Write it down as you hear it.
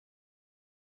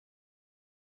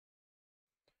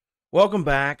Welcome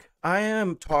back. I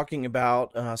am talking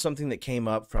about something that came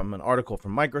up from an article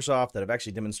from Microsoft that I've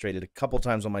actually demonstrated a couple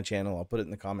times on my channel. I'll put it in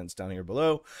the comments down here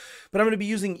below. But I'm going to be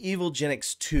using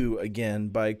Evilginx2 again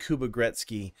by Kuba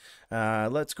Gretzky.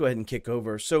 Let's go ahead and kick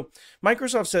over. So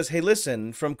Microsoft says, hey,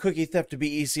 listen, from cookie theft to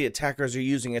BEC, attackers are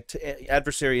using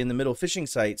adversary-in-the-middle phishing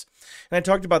sites. And I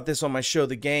talked about this on my show,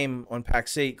 The Game, on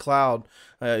PAX 8 Cloud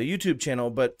YouTube channel.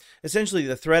 But essentially,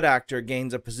 the threat actor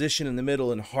gains a position in the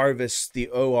middle and harvests the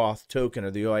OAuth token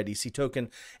or the OIDC token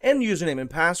and username and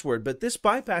password, but this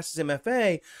bypasses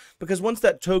MFA because once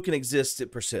that token exists,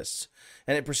 it persists.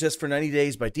 And it persists for 90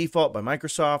 days by default by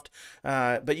Microsoft,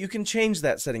 but you can change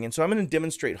that setting. And so I'm going to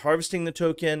demonstrate harvesting the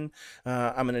token.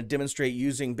 I'm going to demonstrate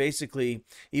using basically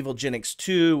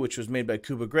Evilginx2, which was made by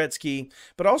Kuba Gretzky,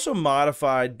 but also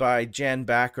modified by Jan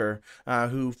Backer,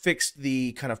 who fixed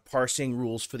the kind of parsing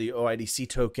rules for the OIDC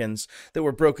tokens that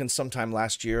were broken sometime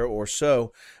last year or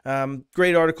so.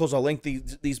 Great articles. I'll link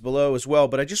these below as well,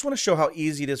 but I just want to show how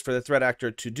easy it is for the threat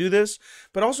actor to do this,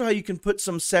 but also how you can put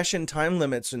some session time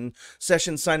limits and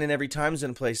session sign in every times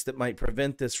in place that might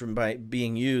prevent this from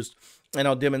being used. And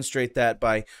I'll demonstrate that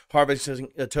by harvesting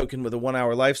a token with a 1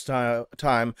 hour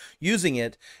lifetime, using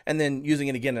it, and then using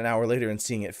it again an hour later and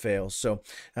seeing it fail. So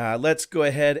let's go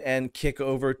ahead and kick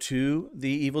over to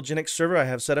the Evilginx server I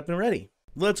have set up and ready.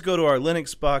 Let's go to our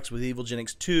Linux box with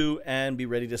Evilginx2 and be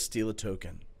ready to steal a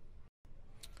token.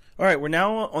 All right, we're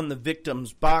now on the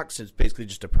victim's box. It's basically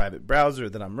just a private browser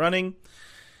that I'm running.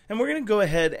 And we're going to go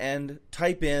ahead and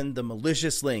type in the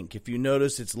malicious link. If you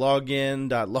notice, it's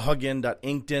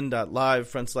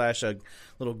login.login.inkden.live / a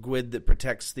little GUID that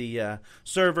protects the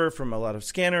server from a lot of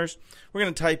scanners. We're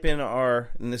going to type in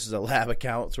and this is a lab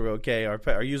account, so we're okay, our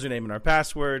username and our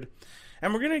password.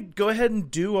 And we're going to go ahead and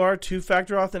do our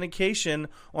two-factor authentication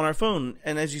on our phone.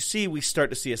 And as you see, we start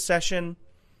to see a session.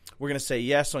 We're going to say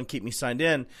yes on keep me signed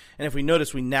in. And if we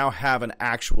notice, we now have an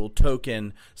actual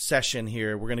token session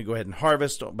here. We're going to go ahead and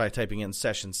harvest by typing in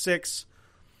session 6.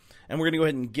 And we're going to go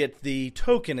ahead and get the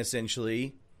token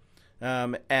essentially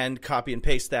and copy and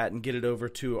paste that and get it over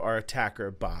to our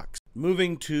attacker box.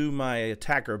 Moving to my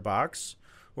attacker box,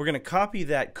 we're going to copy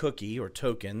that cookie or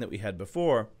token that we had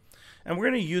before. And we're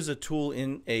going to use a tool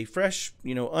in a fresh,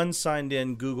 unsigned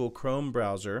in Google Chrome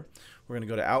browser. We're going to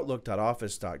go to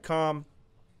outlook.office.com.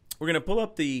 We're going to pull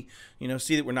up the,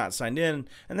 see that we're not signed in,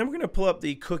 and then we're going to pull up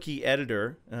the cookie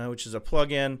editor, which is a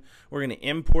plugin. We're going to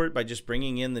import by just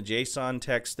bringing in the JSON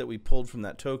text that we pulled from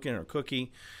that token or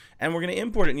cookie, and we're going to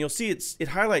import it, and you'll see it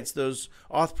highlights those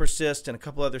auth persist and a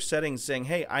couple other settings saying,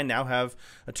 hey, I now have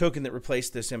a token that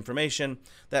replaced this information.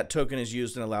 That token is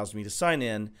used and allows me to sign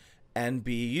in and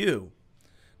be you.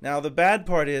 Now, the bad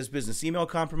part is business email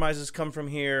compromises come from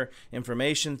here,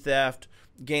 information theft,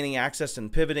 gaining access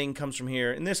and pivoting comes from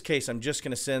here. In this case, I'm just going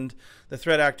to send the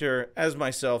threat actor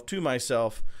to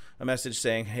myself, a message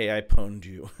saying, hey, I pwned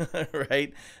you,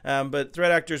 right? But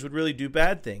threat actors would really do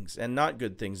bad things and not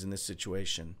good things in this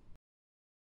situation.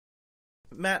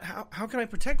 Matt, how can I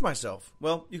protect myself?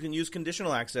 Well, you can use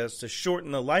conditional access to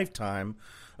shorten the lifetime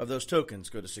of those tokens.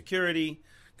 Go to security,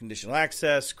 conditional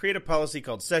access, create a policy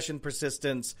called session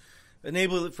persistence,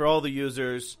 enable it for all the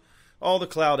users, all the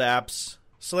cloud apps,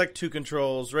 select 2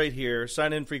 controls right here,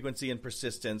 sign in frequency and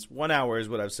persistence. 1 hour is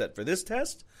what I've set for this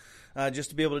test,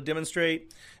 just to be able to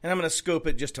demonstrate. And I'm going to scope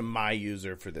it just to my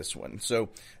user for this one. So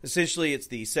essentially it's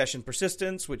the session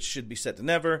persistence, which should be set to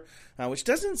never, which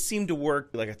doesn't seem to work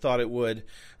like I thought it would,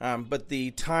 but the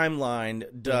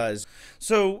timeline does.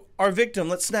 So our victim,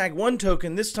 let's snag 1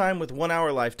 token, this time with 1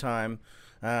 hour lifetime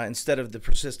instead of the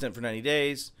persistent for 90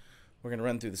 days. We're going to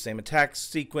run through the same attack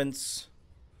sequence.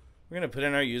 We're going to put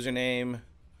in our username.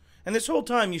 And this whole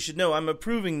time, you should know I'm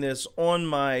approving this on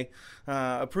my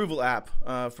approval app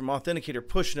from Authenticator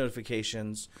push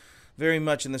notifications, very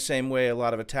much in the same way a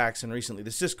lot of attacks, and recently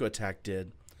the Cisco attack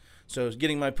did. So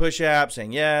getting my push app,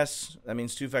 saying yes, that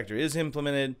means two-factor is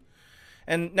implemented.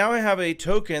 And now I have a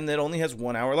token that only has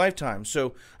 1 hour lifetime.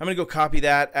 So I'm going to go copy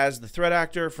that as the threat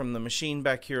actor from the machine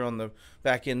back here on the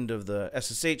back end of the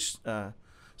SSH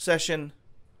session.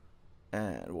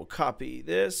 And we'll copy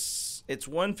this. It's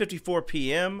 1:54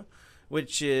 p.m.,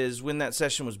 which is when that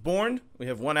session was born. We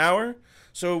have 1 hour.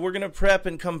 So we're going to prep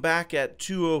and come back at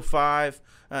 2:05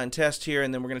 and test here,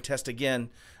 and then we're going to test again.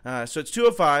 So it's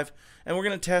 2:05, and we're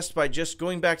going to test by just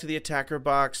going back to the attacker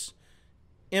box,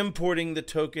 importing the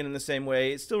token in the same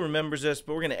way. It still remembers us,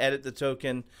 but we're going to edit the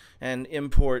token and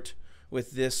import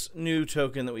with this new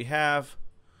token that we have.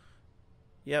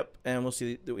 Yep, and we'll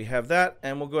see that we have that,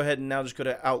 and we'll go ahead and now just go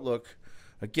to Outlook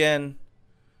again.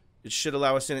 It should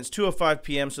allow us in. It's 2:05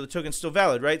 p.m., so the token's still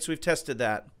valid, right? So we've tested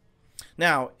that.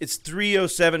 Now, it's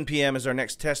 3:07 p.m. is our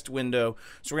next test window.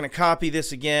 So we're going to copy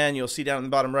this again. You'll see down in the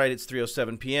bottom right, it's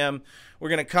 3:07 p.m. We're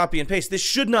going to copy and paste. This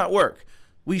should not work.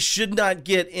 We should not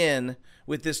get in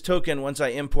with this token once I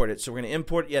import it. So we're going to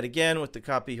import it yet again with the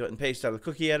copy and paste out of the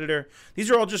cookie editor. These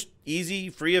are all just easy,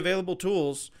 free, available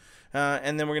tools.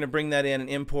 And then we're going to bring that in and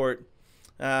import.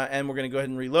 And we're going to go ahead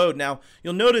and reload. Now,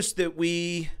 you'll notice that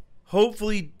we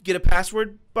hopefully get a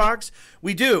password box.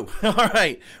 We do. All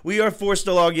right. We are forced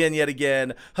to log in yet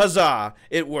again. Huzzah.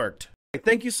 It worked.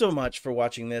 Thank you so much for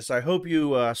watching this. I hope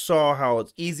you saw how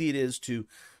easy it is to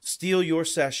steal your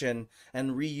session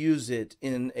and reuse it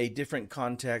in a different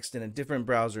context, in a different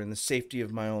browser, in the safety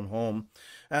of my own home.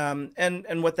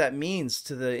 And what that means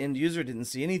to the end user didn't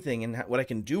see anything, and what I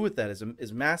can do with that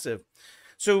is massive.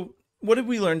 So what did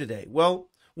we learn today? Well,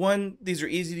 one, these are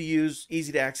easy to use,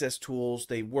 easy to access tools.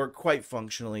 They work quite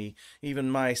functionally. Even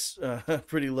my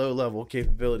pretty low level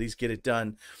capabilities get it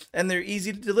done. And they're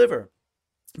easy to deliver.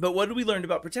 But what did we learn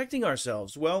about protecting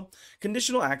ourselves? Well,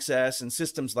 conditional access and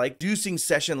systems like reducing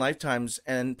session lifetimes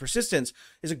and persistence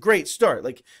is a great start.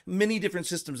 Like, many different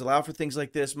systems allow for things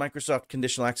like this. Microsoft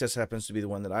Conditional Access happens to be the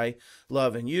one that I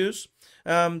love and use.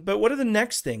 But what are the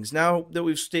next things now that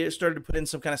we've started to put in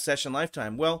some kind of session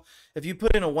lifetime? Well, if you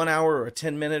put in a 1 hour or a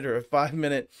 10-minute or a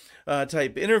 5-minute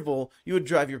type interval, you would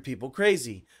drive your people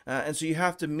crazy. And so you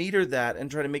have to meter that and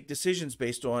try to make decisions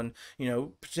based on,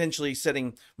 potentially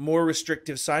setting more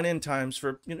restrictive sign-in times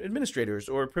for administrators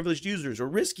or privileged users or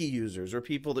risky users or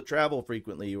people that travel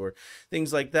frequently or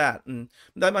things like that. And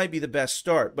that might be the best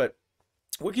start. But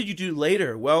what could you do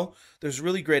later? Well, there's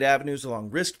really great avenues along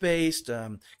risk-based,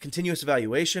 continuous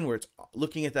evaluation, where it's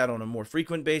looking at that on a more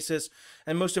frequent basis,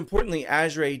 and most importantly,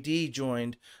 Azure AD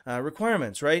joined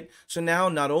requirements, right? So now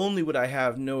not only would I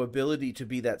have no ability to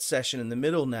be that session in the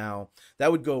middle now,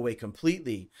 that would go away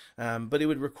completely, but it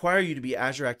would require you to be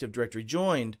Azure Active Directory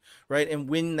joined, right? And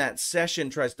when that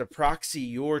session tries to proxy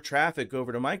your traffic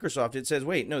over to Microsoft, it says,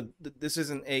 wait, no, this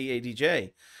isn't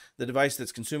AADJ. The device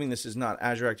that's consuming this is not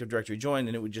Azure Active Directory joined,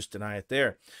 and it would just deny it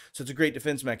there. So it's a great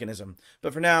defense mechanism.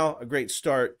 But for now, a great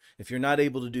start, if you're not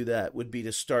able to do that, would be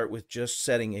to start with just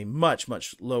setting a much,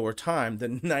 much lower time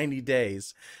than 90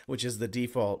 days, which is the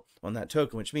default on that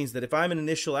token, which means that if I'm an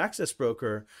initial access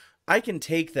broker, I can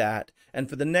take that and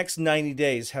for the next 90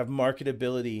 days have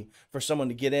marketability for someone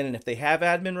to get in. And if they have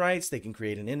admin rights, they can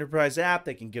create an enterprise app,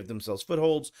 they can give themselves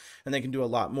footholds, and they can do a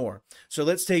lot more. So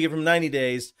let's take it from 90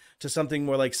 days to something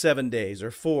more like 7 days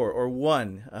or 4 or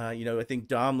 1. I think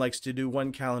Dom likes to do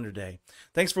 1 calendar day.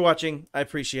 Thanks for watching. I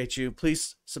appreciate you.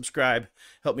 Please subscribe.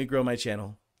 Help me grow my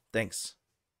channel. Thanks.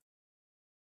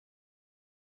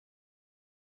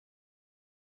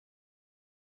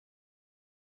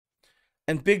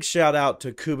 And big shout out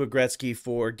to Kuba Gretzky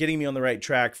for getting me on the right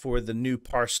track for the new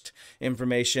parsed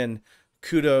information.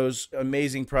 Kudos,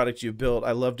 amazing product you built.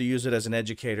 I love to use it as an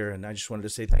educator, and I just wanted to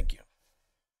say thank you.